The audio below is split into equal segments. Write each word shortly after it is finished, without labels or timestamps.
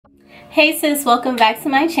Hey sis, welcome back to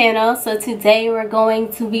my channel. So today we're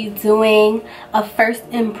going to be doing a first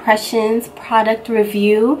impressions product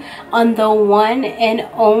review on the one and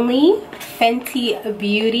only Fenty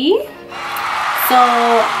Beauty. So,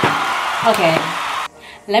 okay,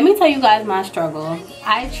 let me tell you guys my struggle.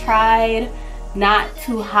 I tried not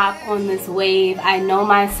to hop on this wave. I know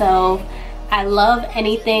myself. I love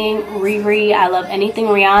anything Riri. I love anything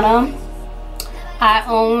Rihanna. I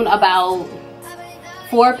own about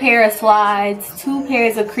 4 pair of slides, 2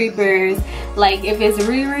 pairs of creepers. Like, if it's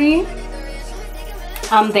Riri,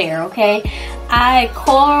 I'm there, okay? I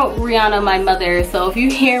call Rihanna my mother, so if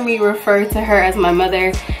you hear me refer to her as my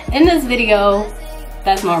mother in this video,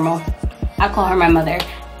 that's normal. I call her my mother.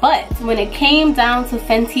 But when it came down to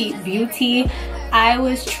Fenty Beauty, I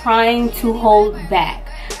was trying to hold back.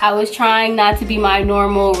 I was trying not to be my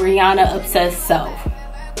normal Rihanna obsessed self.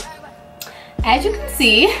 As you can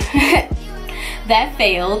see, that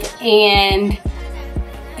failed, and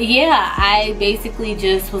yeah, I basically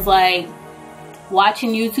just was like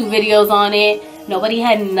watching YouTube videos on it. Nobody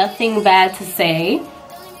had nothing bad to say.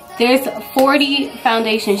 There's 40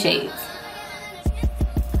 foundation shades.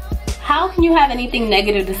 How can you have anything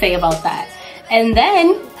negative to say about that? And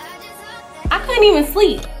then I couldn't even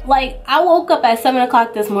sleep. Like, I woke up at 7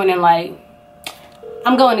 o'clock this morning like,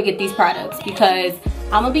 I'm going to get these products because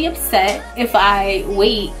I'm gonna be upset if I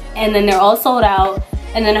wait and then they're all sold out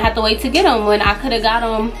and then I have to wait to get them when I could have got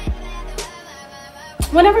them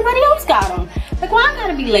when everybody else got them. Like, why I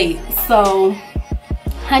gotta be late? So,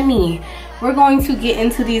 honey, we're going to get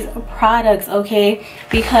into these products, okay?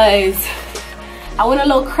 Because I went a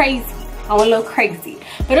little crazy.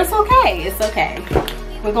 But it's okay, it's okay.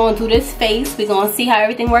 We're going through this phase. We're gonna see how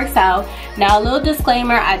everything works out. Now, a little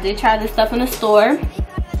disclaimer, I did try this stuff in the store.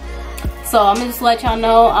 So I'm gonna just let y'all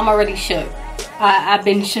know I'm already shook. I've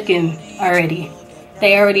been shooken already.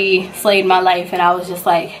 They already slayed my life, and I was just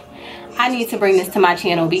like, I need to bring this to my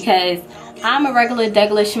channel because I'm a regular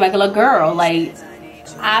degular schmegular girl. Like,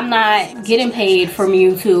 I'm not getting paid from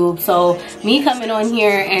YouTube, so me coming on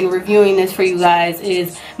here and reviewing this for you guys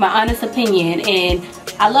is my honest opinion. And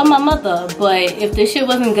I love my mother, but if this shit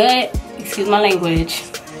wasn't good, excuse my language,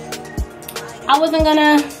 I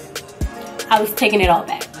was taking it all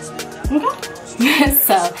back. Okay.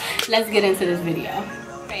 So let's get into this video.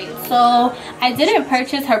 Okay, so I didn't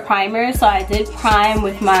purchase her primer, so I did prime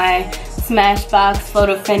with my Smashbox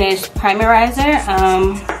Photo Finish Primerizer.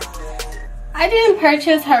 I didn't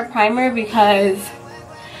purchase her primer because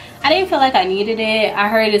I didn't feel like I needed it. I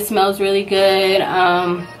heard it smells really good.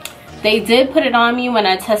 They did put it on me when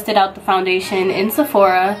I tested out the foundation in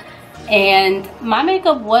Sephora, and my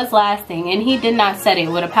makeup was lasting, and he did not set it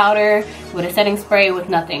with a powder, with a setting spray, with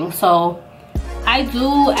nothing. So I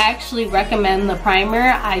do actually recommend the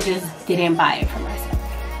primer. I just didn't buy it for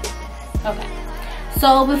myself. Okay,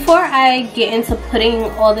 so before I get into putting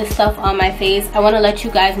all this stuff on my face, I want to let you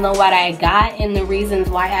guys know what I got and the reasons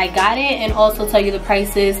why I got it, and also tell you the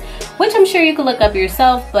prices, which I'm sure you can look up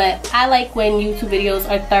yourself, but I like when YouTube videos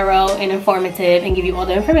are thorough and informative and give you all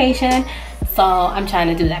the information. So I'm trying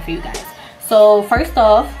to do that for you guys. So first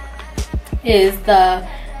off is the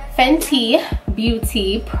Fenty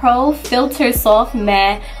Beauty Pro Filt'r Soft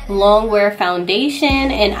Matte Longwear Foundation,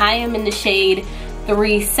 and I am in the shade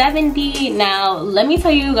 370. Now let me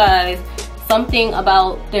tell you guys something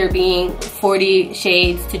about there being 40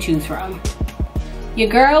 shades to choose from. Your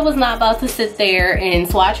girl was not about to sit there and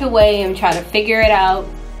swatch away and try to figure it out.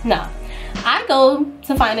 No. I go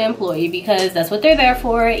to find an employee because that's what they're there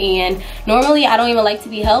for, and normally I don't even like to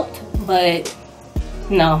be helped, but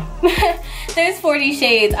no. There's 40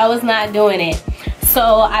 shades. I was not doing it. So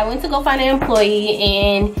I went to go find an employee,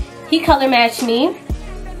 and he color matched me,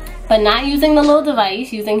 but not using the little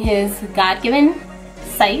device, using his God-given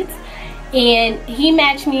sight, and he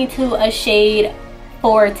matched me to a shade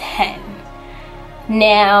 410.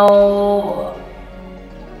 Now,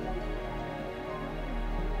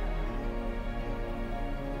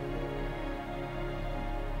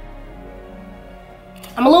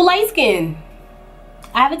 I'm a little light skinned.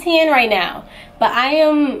 I have a tan right now, but I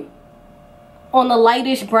am on the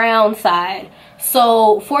lightish brown side.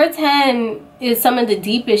 So 410 is some of the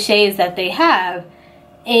deepest shades that they have,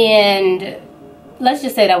 and let's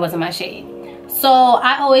just say that wasn't my shade. So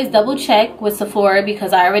I always double check with Sephora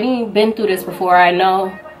because I already been through this before. I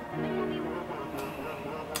know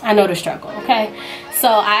the struggle, okay? So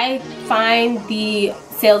I find the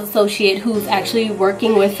sales associate who's actually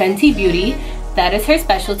working with Fenty Beauty. That is her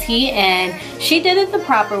specialty, and she did it the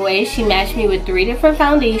proper way. She matched me with 3 different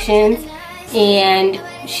foundations, and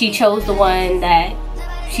she chose the one that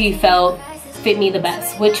she felt fit me the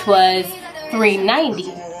best, which was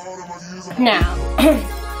 $390. Now,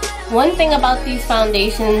 one thing about these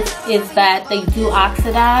foundations is that they do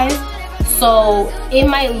oxidize. So it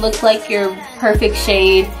might look like your perfect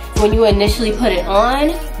shade when you initially put it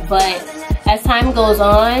on, but as time goes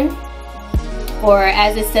on, or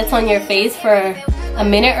as it sits on your face for a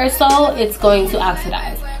minute or so, it's going to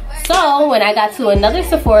oxidize. So when I got to another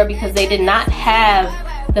Sephora, because they did not have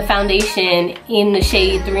the foundation in the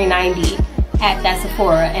shade 390 at that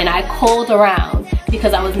Sephora, and I called around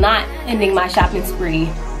because I was not ending my shopping spree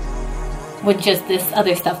with just this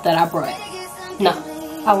other stuff that I brought. No,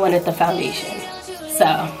 I wanted the foundation. So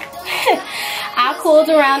I called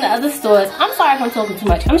around the other stores. I'm sorry if I'm talking too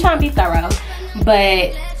much. I'm trying to be thorough.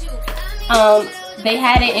 But they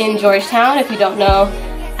had it in Georgetown. If you don't know,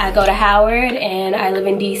 I go to Howard and I live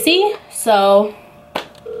in DC. So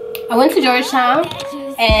I went to Georgetown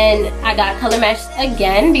and I got color matched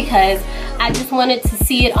again because I just wanted to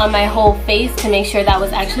see it on my whole face to make sure that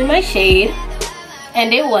was actually my shade.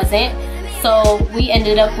 And it wasn't. So we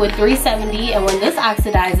ended up with 370, and when this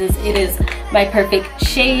oxidizes, it is my perfect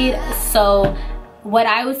shade. So what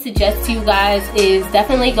I would suggest to you guys is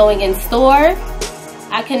definitely going in store.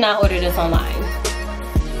 I cannot order this online.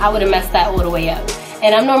 I would have messed that all the way up.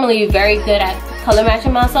 And I'm normally very good at color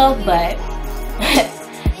matching myself, but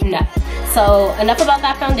no. So enough about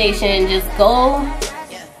that foundation. Just go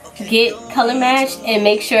get color matched and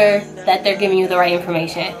make sure that they're giving you the right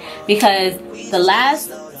information, because the last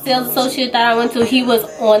sales associate that I went to, he was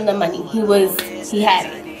on the money. He had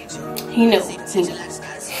it. He knew.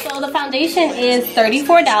 So the foundation is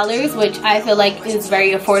 $34, which I feel like is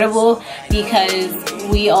very affordable because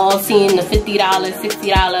we all seen the $50,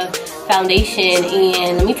 $60 foundation,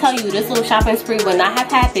 and let me tell you, this little shopping spree would not have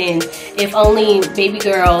happened if only baby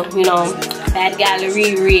girl, you know, Bad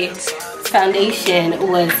Gallery foundation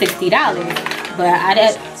was $60. But I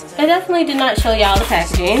definitely did not show y'all the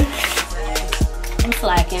packaging. I'm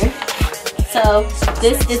slacking. So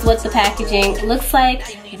this is what the packaging looks like.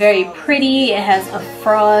 Very pretty. It has a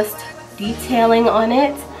frost detailing on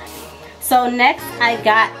it. So next I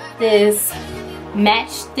got this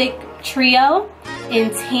matchstick trio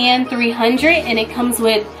in tan 300, and it comes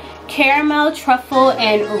with caramel, truffle,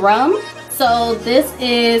 and rum. So this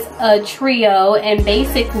is a trio, and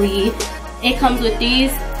basically it comes with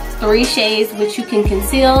these 3 shades which you can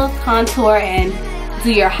conceal, contour, and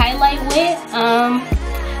do your highlight with.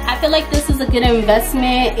 I feel like this is a good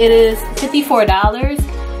investment. It is $54,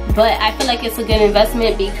 but I feel like it's a good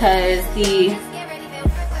investment because the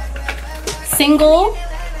single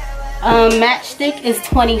matchstick is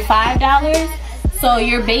 $25. So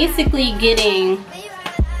you're basically getting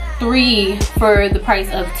 3 for the price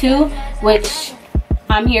of 2, which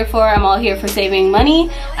I'm here for. I'm all here for saving money.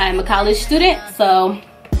 I'm a college student, so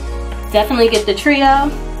definitely get the trio.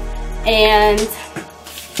 And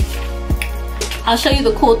I'll show you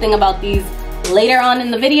the cool thing about these later on in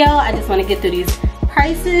the video. I just want to get through these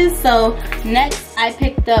prices. So next I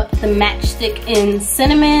picked up the matchstick in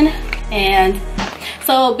Cinnamon, and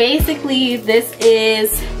so basically this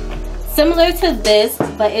is similar to this,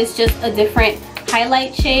 but it's just a different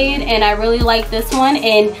highlight shade, and I really like this one.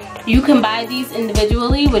 And you can buy these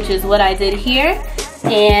individually, which is what I did here.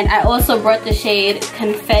 And I also brought the shade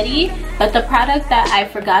Confetti, but the product that I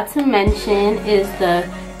forgot to mention is the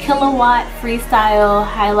Killawatt Freestyle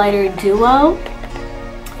Highlighter Duo,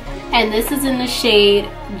 and this is in the shade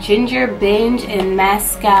Ginger Binge and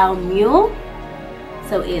Moscow Mule.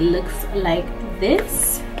 So it looks like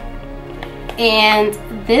this, and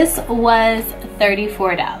this was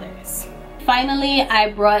 $34. Finally, I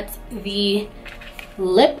brought the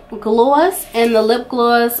lip gloss, and the lip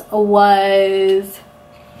gloss was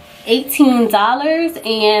 $18,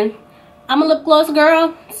 and I'm a lip gloss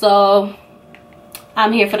girl, so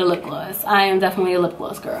I'm here for the lip gloss. I am definitely a lip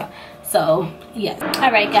gloss girl. So yes.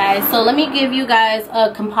 Alright guys, so let me give you guys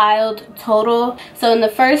a compiled total. So in the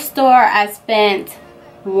first store I spent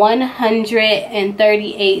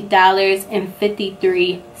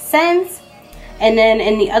 $138.53, and then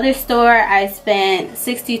in the other store I spent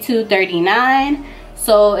 $62.39.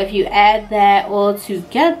 So if you add that all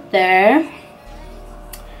together,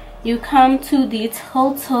 you come to the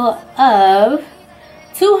total of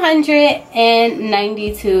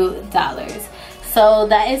 $292. So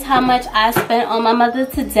that is how much I spent on my mother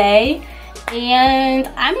today, and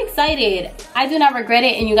I'm excited. I do not regret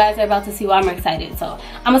it, and you guys are about to see why I'm excited. So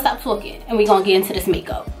I'm gonna stop talking and we're gonna get into this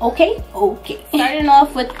makeup. Okay. Starting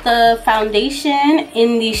off with the foundation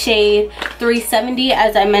in the shade 370.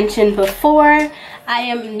 As I mentioned before, I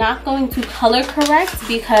am not going to color correct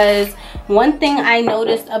because one thing I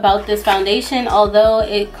noticed about this foundation, although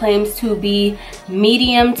it claims to be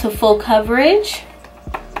medium to full coverage,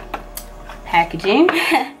 packaging.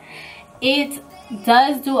 It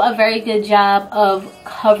does do a very good job of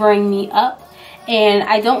covering me up, and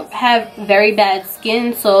I don't have very bad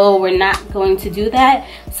skin, so we're not going to do that.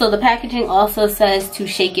 So the packaging also says to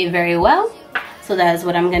shake it very well, so that is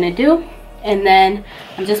what I'm gonna do. And then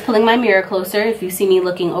I'm just pulling my mirror closer. If you see me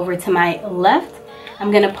looking over to my left,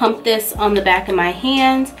 I'm gonna pump this on the back of my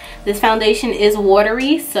hand. This foundation is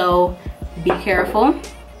watery, so be careful.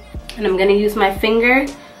 And I'm gonna use my finger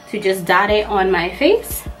to just dot it on my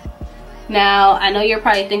face. Now, I know you're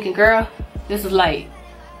probably thinking, girl, this is light.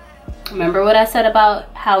 Remember what I said about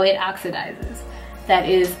how it oxidizes? That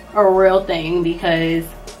is a real thing, because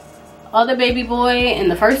other baby boy in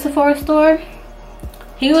the first Sephora store,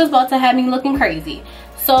 he was about to have me looking crazy.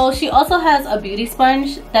 So she also has a beauty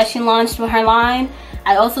sponge that she launched with her line.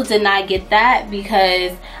 I also did not get that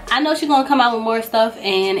because I know she's gonna come out with more stuff,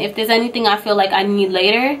 and if there's anything I feel like I need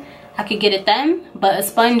later, I could get it then, but a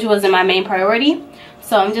sponge wasn't my main priority.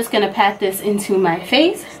 So I'm just gonna pat this into my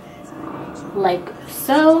face like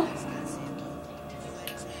so.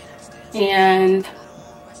 And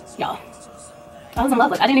y'all, I was in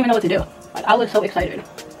love. Like, I didn't even know what to do. Like, I was so excited.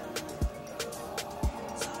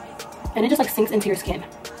 And it just like sinks into your skin.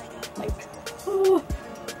 Like, oh,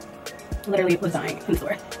 literally was dying in the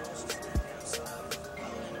store.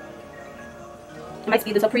 I might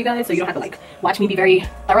speed this up for you guys so you don't have to like watch me be very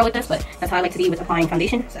thorough with this, but that's how I like to be with applying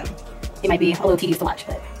foundation. So it might be a little tedious to watch,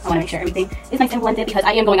 but I want to make sure everything is nice and blended because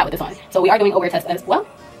I am going out with this on. So we are doing a wear test as well.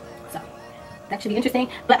 So that should be interesting.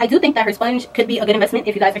 But I do think that her sponge could be a good investment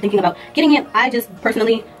if you guys are thinking about getting it. I just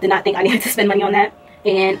personally did not think I needed to spend money on that.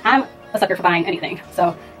 And I'm a sucker for buying anything.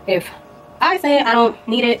 So if I say I don't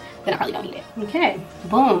need it, then I probably don't need it. Okay,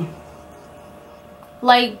 boom.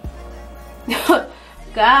 Like,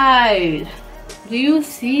 guys, do you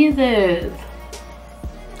see this?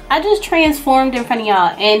 I just transformed in front of y'all.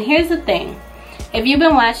 And here's the thing. If you've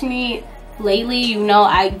been watching me lately, you know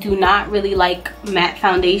I do not really like matte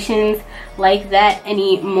foundations like that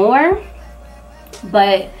anymore.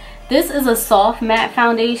 But this is a soft matte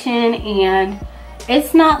foundation, and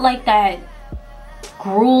it's not like that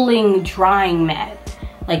grueling drying matte.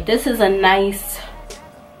 Like, this is a nice,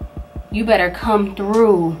 you better come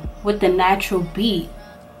through with the natural beat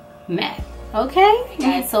matte. Okay,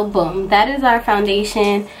 and so boom, that is our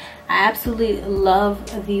foundation. I absolutely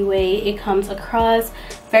love the way it comes across,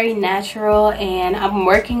 very natural, and I'm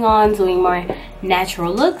working on doing more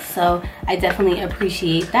natural looks, so I definitely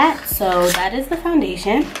appreciate that. So that is the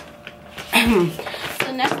foundation.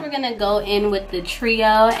 So next we're gonna go in with the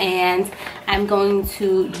trio, and I'm going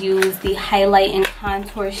to use the highlight and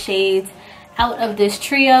contour shades out of this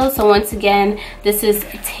trio. So once again, this is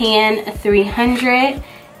Tan 300,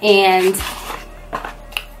 and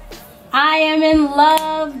I am in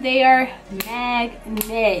love. They are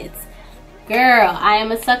magnets. Girl, I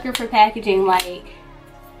am a sucker for packaging. Like,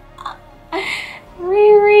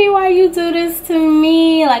 Riri, why you do this to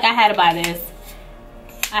me? Like, I had to buy this.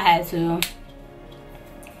 I had to.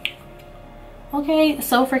 Okay,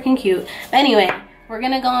 so freaking cute. But anyway, we're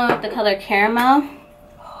gonna go in with the color Caramel.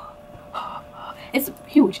 It's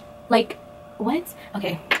huge. Like, what?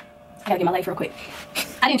 Okay, I gotta get my life real quick.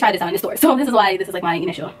 I didn't try this out in the store, so this is why this is like my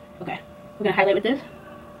initial. Okay, we're gonna highlight with this.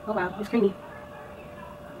 Oh wow, it's creamy.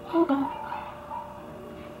 Oh god.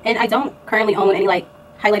 And I don't currently own any like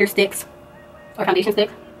highlighter sticks or foundation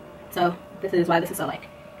sticks, so this is why this is so like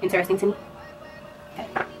interesting to me. Okay,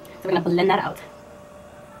 so we're gonna blend that out.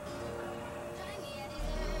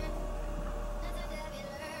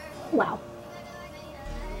 Wow.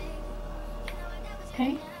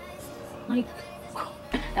 Okay, like,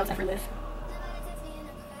 that was effortless.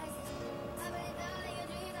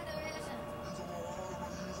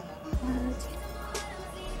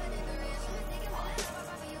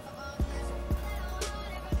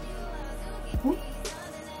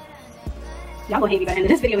 Y'all gonna hate me by the end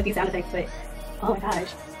of this video with these sound effects, but oh my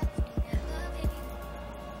gosh.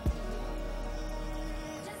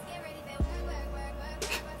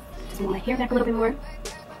 Just move my hair back a little bit more.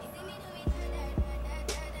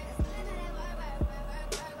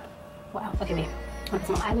 Wow, okay, wait. I want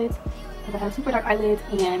some more eyelids, because I have super dark eyelids,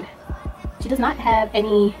 and she does not have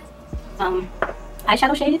any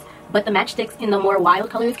eyeshadow shades, but the matchsticks in the more wild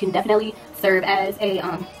colors can definitely serve as a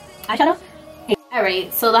eyeshadow.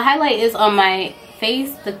 Alright, so the highlight is on my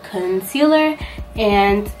face, the concealer,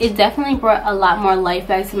 and it definitely brought a lot more life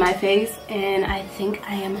back to my face, and I think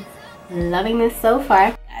I am loving this so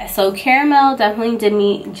far. So Caramel definitely did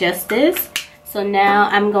me justice. So now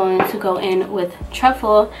I'm going to go in with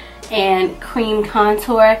Truffle and Cream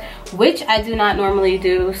Contour, which I do not normally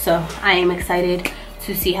do, so I am excited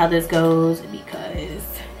to see how this goes, because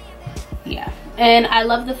yeah, And I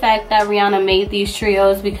love the fact that Rihanna made these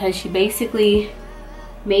trios because she basically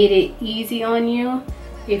made it easy on you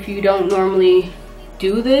if you don't normally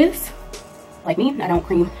do this. Like me, I don't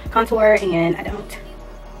cream contour, and I don't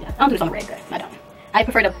do this on the red good. I don't. I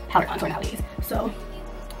prefer the powder contour nowadays. So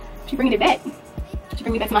she's bringing it back. She's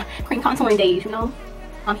bringing me back to my cream contouring days, you know.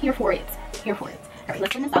 I'm here for it. Here for it. All right,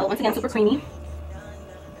 let's blend this out. Once again, super creamy.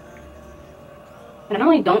 And I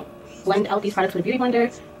normally don't blend out these products with a beauty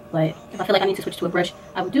blender, but if I feel like I need to switch to a brush,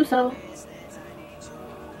 I would do so.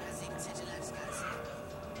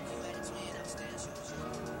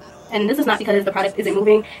 And this is not because the product isn't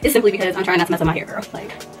moving. It's simply because I'm trying not to mess up my hair, girl.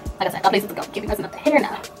 Like I said, I got places to go. Can't be messing up the hair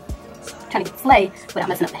now. I'm trying to get slay without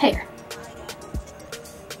messing up the hair.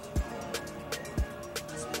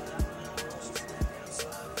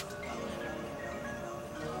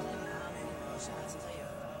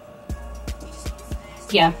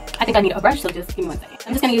 Yeah, I think I need a brush, so just give me 1 second.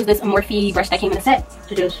 I'm just gonna use this Morphe brush that came in a set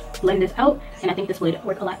to just blend this out, and I think this would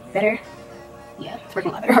work a lot better. Yeah, it's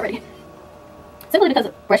working a lot better already. Simply because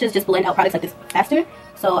brushes just blend out products like this faster,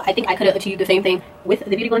 so I think I could have achieved the same thing with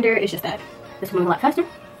the beauty blender. It's just that this will move a lot faster.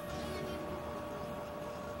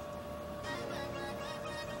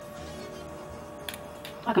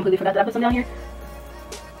 I completely forgot that I put some down here.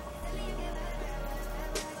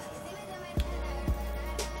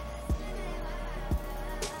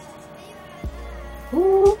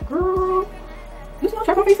 Ooh, girl. You see how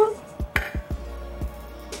sharp my face was?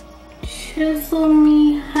 Chisel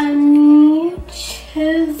me, honey.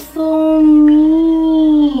 Chisel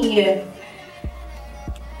me.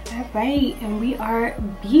 Alright, and we are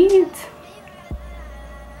beat.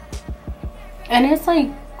 And it's like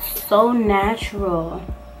so natural.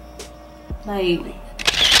 Like,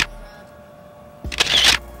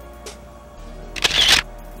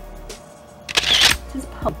 just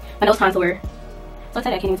pump. My nose contour. So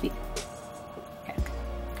excited I can't even speak. Okay.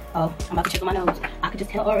 Oh, I'm about to chisel my nose. I could just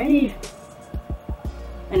tell already.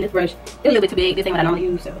 And this brush is a little bit too big. This ain't what I normally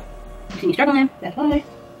use, so you see me struggling. That's why.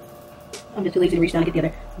 I'm just too lazy to reach down and get the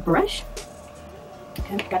other brush.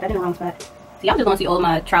 Okay, got that in the wrong spot. See, y'all just gonna see all of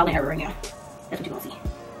my trial and error right now. That's what you're gonna see.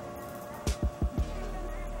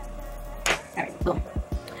 Alright, boom.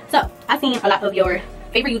 So, I've seen a lot of your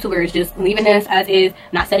favorite YouTubers just leaving this as is,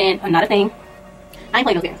 not setting, not a thing. I ain't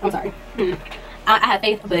playing those games. I'm sorry. I have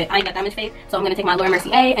faith, but I ain't got that much faith. So I'm going to take my Laura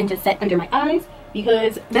Mercier and just set under my eyes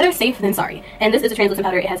because better safe than sorry. And this is a translucent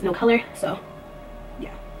powder. It has no color. So,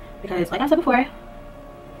 yeah. Because like I said before,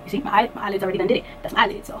 you see, my eyelids already done did it. That's my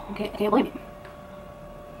eyelids, so okay, I can't blame it.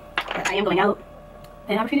 But I am going out.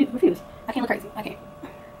 And I refuse. I can't look crazy. I can't.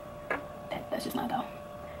 That's just not though.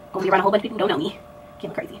 Gonna be around a whole bunch of people who don't know me.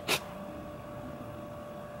 Can't look crazy.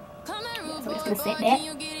 Yeah, so we're just going to set that.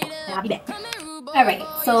 And I'll be back. Alright,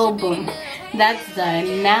 so boom, that's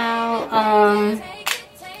done. Now, I'm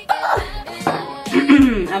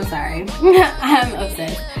sorry, I'm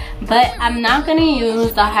obsessed, but I'm not gonna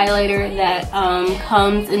use the highlighter that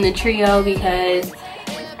comes in the trio because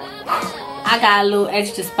I got a little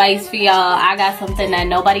extra spice for y'all. I got something that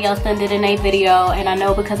nobody else done did in a video, and I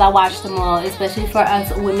know because I watched them all, especially for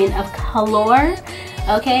us women of color.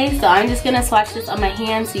 Okay, so I'm just gonna swatch this on my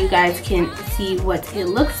hand so you guys can see what it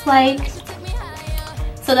looks like.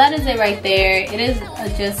 So that is it right there. It is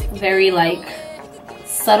just very like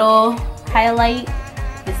subtle highlight.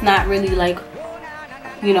 It's not really like,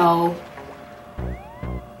 you know,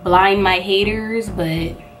 blind my haters,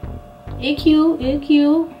 but it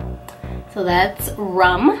cute. So that's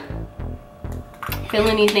Rum.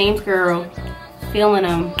 Feeling these names, girl. Feeling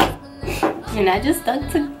them. And I just stuck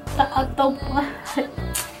to the octopus.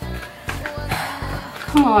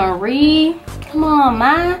 Come on, Ree. Come on,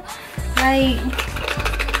 Ma. Like,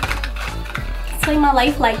 save my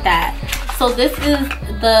life like that. So this is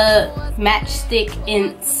the matchstick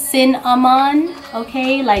in Sinamon,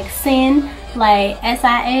 okay, like sin, like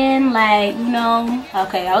S-I-N, like, you know.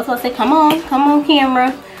 Okay, I was gonna say, come on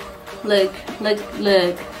camera. Look.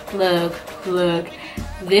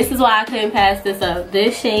 This is why I couldn't pass this up.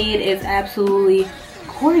 This shade is absolutely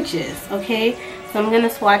gorgeous, okay. So I'm gonna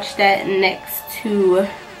swatch that next to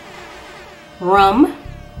Rum.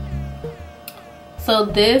 So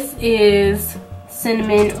this is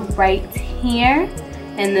Cinnamon right here,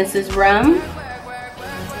 and this is Rum.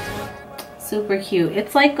 Super cute.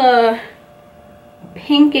 It's like a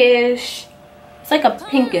pinkish, it's like a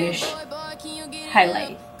pinkish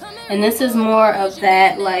highlight, and this is more of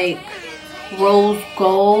that like rose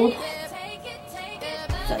gold.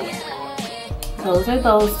 So yeah, those are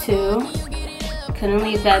those two. Couldn't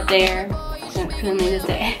leave that there. Couldn't leave this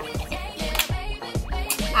there.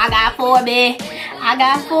 I got 4, babe. I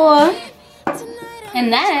got 4.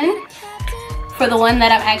 And then for the one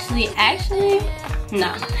that I'm actually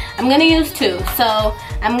no, I'm gonna use two. So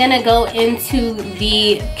I'm gonna go into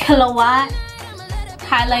the Killawatt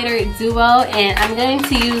highlighter duo, and I'm going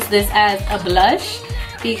to use this as a blush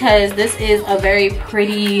because this is a very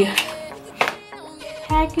pretty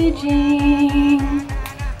packaging.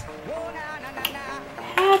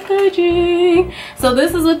 So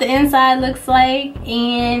this is what the inside looks like,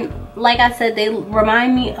 and like I said, they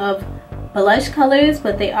remind me of blush colors,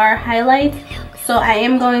 but they are highlights. So I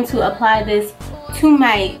am going to apply this to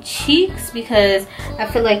my cheeks because I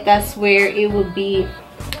feel like that's where it would be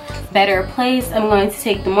better placed. I'm going to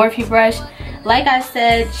take the Morphe brush. Like I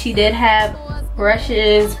said, she did have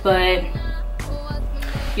brushes, but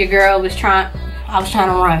your girl was I was trying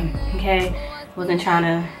to run, okay? Wasn't trying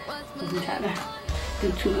to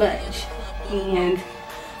do too much. And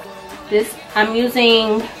this, I'm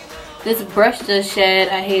using this brush does shed.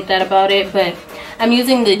 I hate that about it, but I'm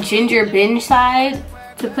using the Ginger Binge side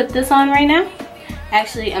to put this on right now.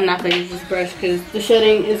 Actually, I'm not going to use this brush because the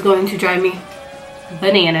shedding is going to drive me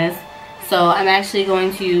bananas. So I'm actually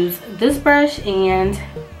going to use this brush and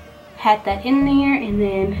pat that in there and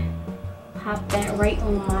then pop that right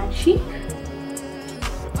on my cheek.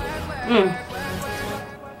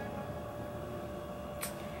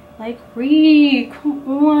 Like, Ree, come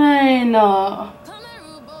on.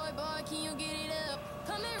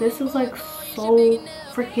 This is like so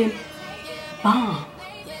freaking bomb.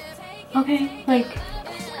 Okay, like,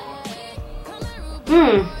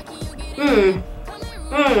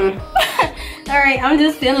 Alright, I'm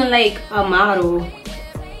just feeling like a model.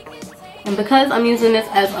 And because I'm using this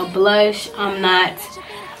as a blush, I'm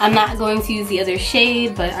not going to use the other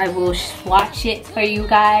shade, but I will swatch it for you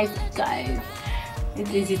guys.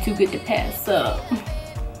 This is too good to pass up.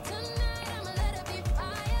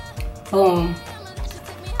 Boom.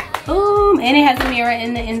 Boom. And it has a mirror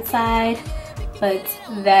in the inside. But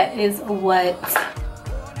that is what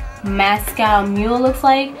Mascal Mule looks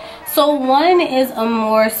like. So one is a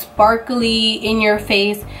more sparkly, in your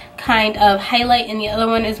face kind of highlight, and the other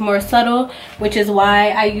one is more subtle, which is why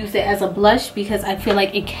I use it as a blush, because I feel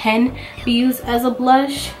like it can be used as a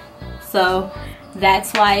blush. So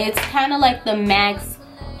that's why it's kind of like the Max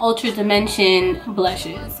Ultra Dimension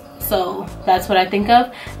blushes. So that's what I think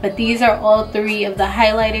of. But these are all three of the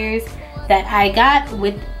highlighters that I got,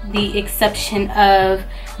 with the exception of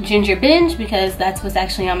Ginger Binge, because that's what's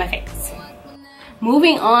actually on my face.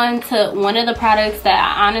 Moving on to one of the products that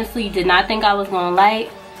I honestly did not think I was gonna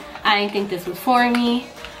like. I didn't think this was for me.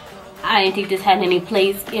 I didn't think this had any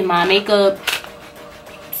place in my makeup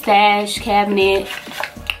stash, cabinet,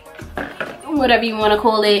 whatever you want to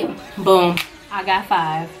call it. Boom, I got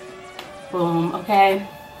 5. Boom, okay.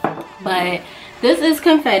 But this is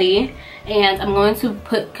Confetti, and I'm going to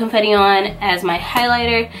put Confetti on as my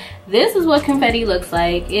highlighter. This is what Confetti looks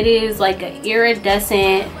like. It is like an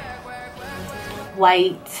iridescent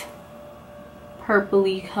white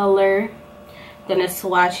purpley color. I'm gonna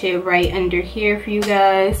swatch it right under here for you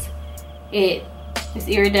guys. It is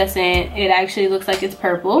iridescent. It actually looks like it's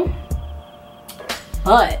purple,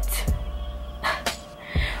 but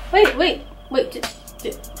wait,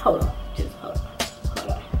 just hold on.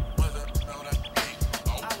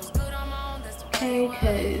 Okay,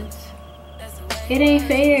 cause it ain't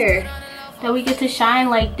fair that we get to shine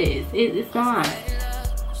like this. It's not.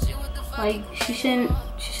 Like, she shouldn't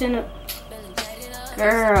have.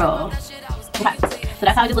 Girl. Okay, so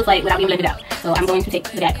that's how it just looks like without being blended out. So I'm going to take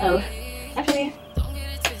the back of, actually,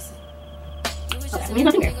 okay, I'm using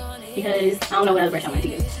my finger because I don't know what other brush I want to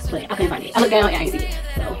use, but I couldn't find it. I looked down and I didn't see it.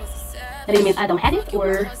 So that either means I don't have it,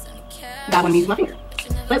 or I want to use my finger.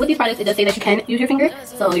 But with these products, it does say that you can use your finger,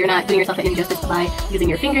 so you're not doing yourself an injustice by using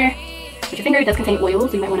your finger. But your finger does contain oil,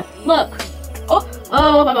 so you might want to look.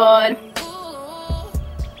 Oh my god.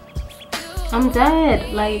 I'm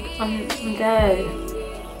dead. Like, I'm dead.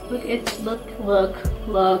 Look,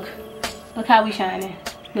 look how we shining.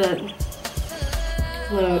 Look.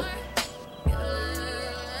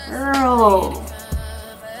 Girl,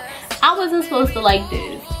 I wasn't supposed to like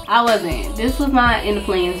this. I wasn't. This was not in the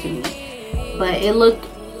plans for me, but it looked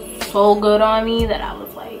so good on me that I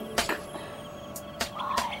was like,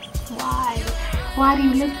 why do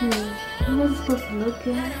you look at me? You wasn't supposed to look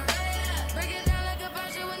good.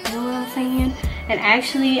 You know what I'm saying? And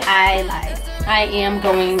actually, I am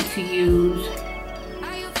going to use,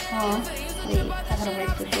 oh wait, I gotta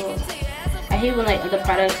wipe this off. I hate when like other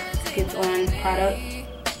product gets on product,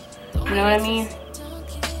 you know what I mean?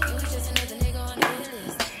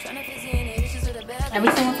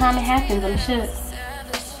 Every single time it happens, I'm shook.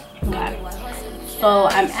 Okay. So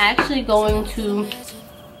I'm actually going to,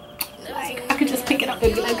 like, I could just pick it up.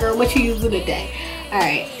 and be like, girl, what you using today?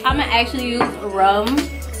 Alright, I'm gonna actually use rum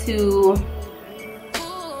to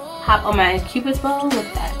pop on my Cupid's bow. Look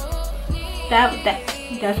at that.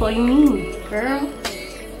 That's what you need, girl.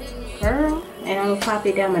 And I'm gonna pop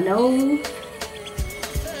it down my nose.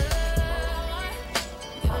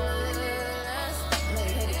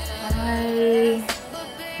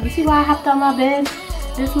 You see why I hopped on my bed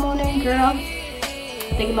this morning, girl?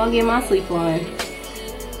 Thinking about getting my sleep on.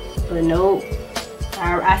 But nope,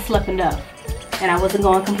 I slept enough. And I wasn't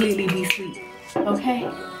going to completely be asleep. Okay?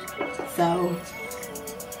 So,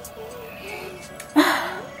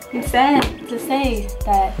 I'm sad to say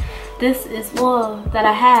that this is all that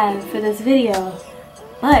I have for this video.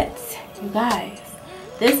 But, you guys,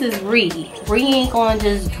 this is Ree. Ree ain't gonna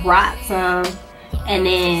just drop some and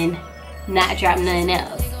then not drop nothing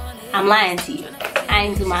else. I'm lying to you. I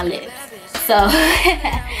ain't do my lips. So,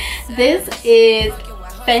 this is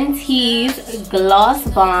Fenty's Gloss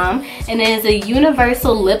Bomb, and it is a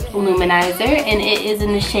universal lip luminizer, and it is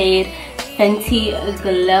in the shade Fenty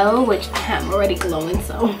Glow, which I'm already glowing,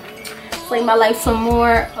 so flame my life some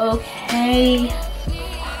more. Okay,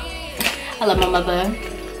 I love my mother.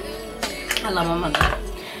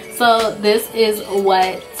 So this is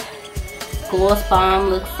what Gloss Bomb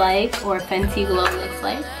looks like, or Fenty Glow looks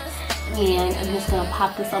like, and I'm just gonna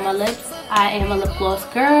pop this on my lips. I am a lip gloss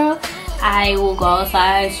girl. I will go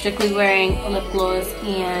outside strictly wearing lip gloss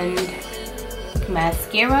and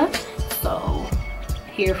mascara, so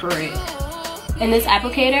here for it. And this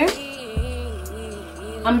applicator,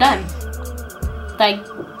 I'm done. Like,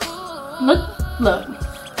 look,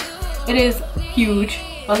 it is huge.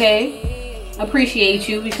 Okay, appreciate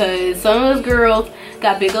you, because some of those girls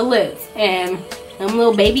got bigger lips and them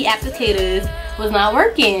little baby applicators was not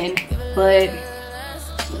working, but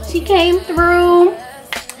she came through.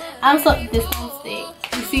 This don't stick.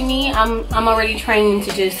 You see me? I'm already trained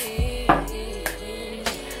to just.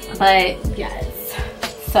 But yes.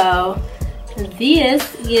 So this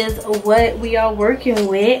is what we are working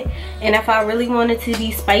with. And if I really wanted to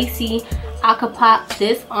be spicy, I could pop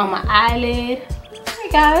this on my eyelid.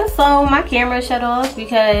 Alright guys, so my camera shut off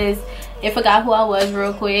because it forgot who I was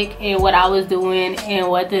real quick and what I was doing and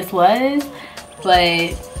what this was.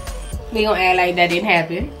 But we gonna act like that didn't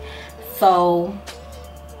happen. So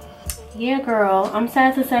yeah, girl, I'm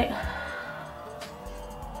sad to say.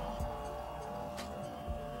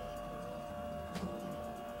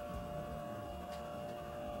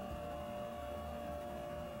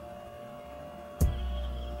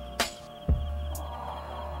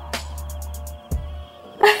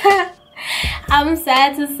 I'm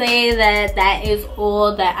sad to say that that is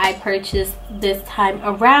all that I purchased this time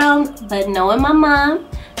around, but knowing my mom,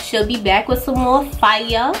 she'll be back with some more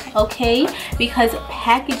fire, okay? Because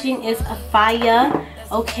packaging is a fire,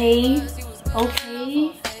 okay?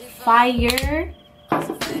 Fire.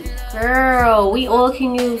 Girl, we all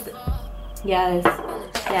can use, yes.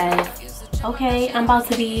 Okay, I'm about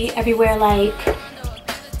to be everywhere like.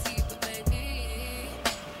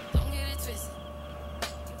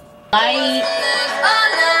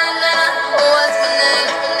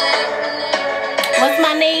 What's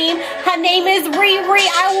my name? Her name is Riri.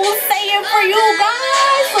 I will say it for you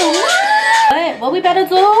guys. What we better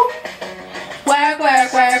do? Work.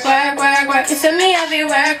 You see me, I be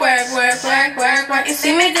work. You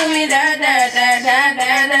see me do me da.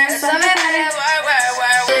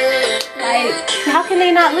 Like, how can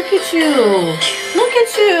they not look at you? Look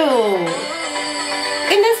at you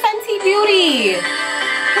in this Fenty beauty.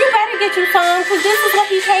 You better get you some, because this is what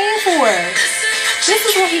he came for.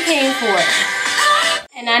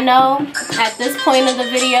 And I know at this point of the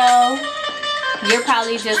video, you're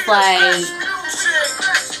probably just like,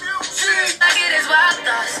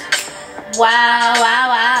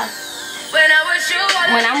 wow.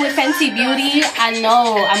 When I'm with Fenty Beauty, I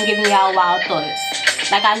know I'm giving y'all wild thoughts.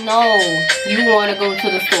 Like, I know you want to go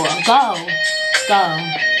to the store. Go.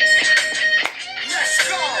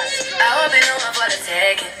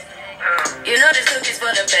 You know this cookie's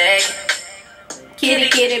for the bag.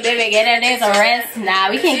 Kitty, baby, get her there's a rest. Nah,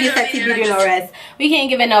 we can't give Fenty Beauty no rest. We can't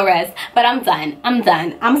give it no rest. But I'm done. I'm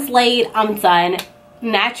slayed. I'm done.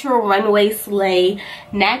 Natural runway slay.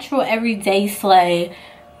 Natural everyday slay.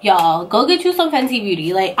 Y'all, go get you some Fenty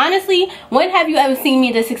Beauty. Like, honestly, when have you ever seen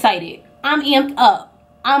me this excited? I'm amped up.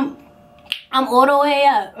 I'm all the way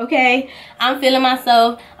up, okay? I'm feeling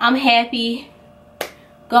myself. I'm happy.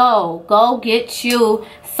 Go get you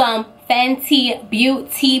some Fenty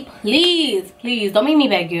Beauty, please. Don't make me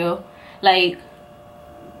beg you. Like,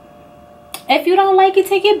 if you don't like it,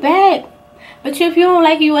 take it back. But if you don't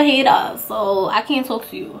like, you a hater, so I can't talk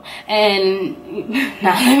to you. And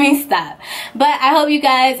now let me stop. But I hope you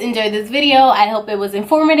guys enjoyed this video. I hope it was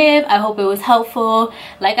informative. I hope it was helpful.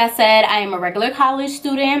 Like I said, I am a regular college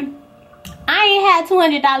student. I ain't had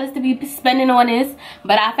 $200 to be spending on this,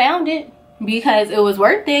 but I found it because it was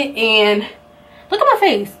worth it. And look at my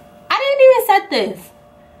face. I didn't even set this.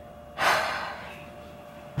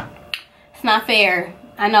 It's not fair.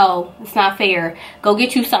 I know it's not fair. Go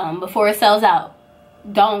get you some before it sells out.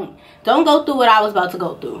 Don't go through what I was about to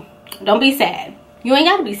go through. Don't be sad. You ain't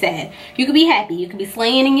gotta be sad. You can be happy. You can be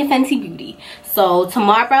slaying in your Fenty beauty. So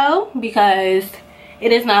tomorrow, because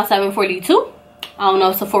it is now 7:42. I don't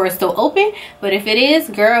know if Sephora's still open, but if it is,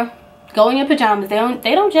 girl, go in your pajamas. They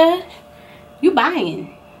don't judge. You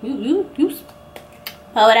buying. You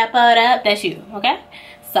pull it up. That's you. Okay.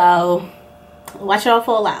 So watch it all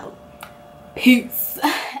fall out. Peace.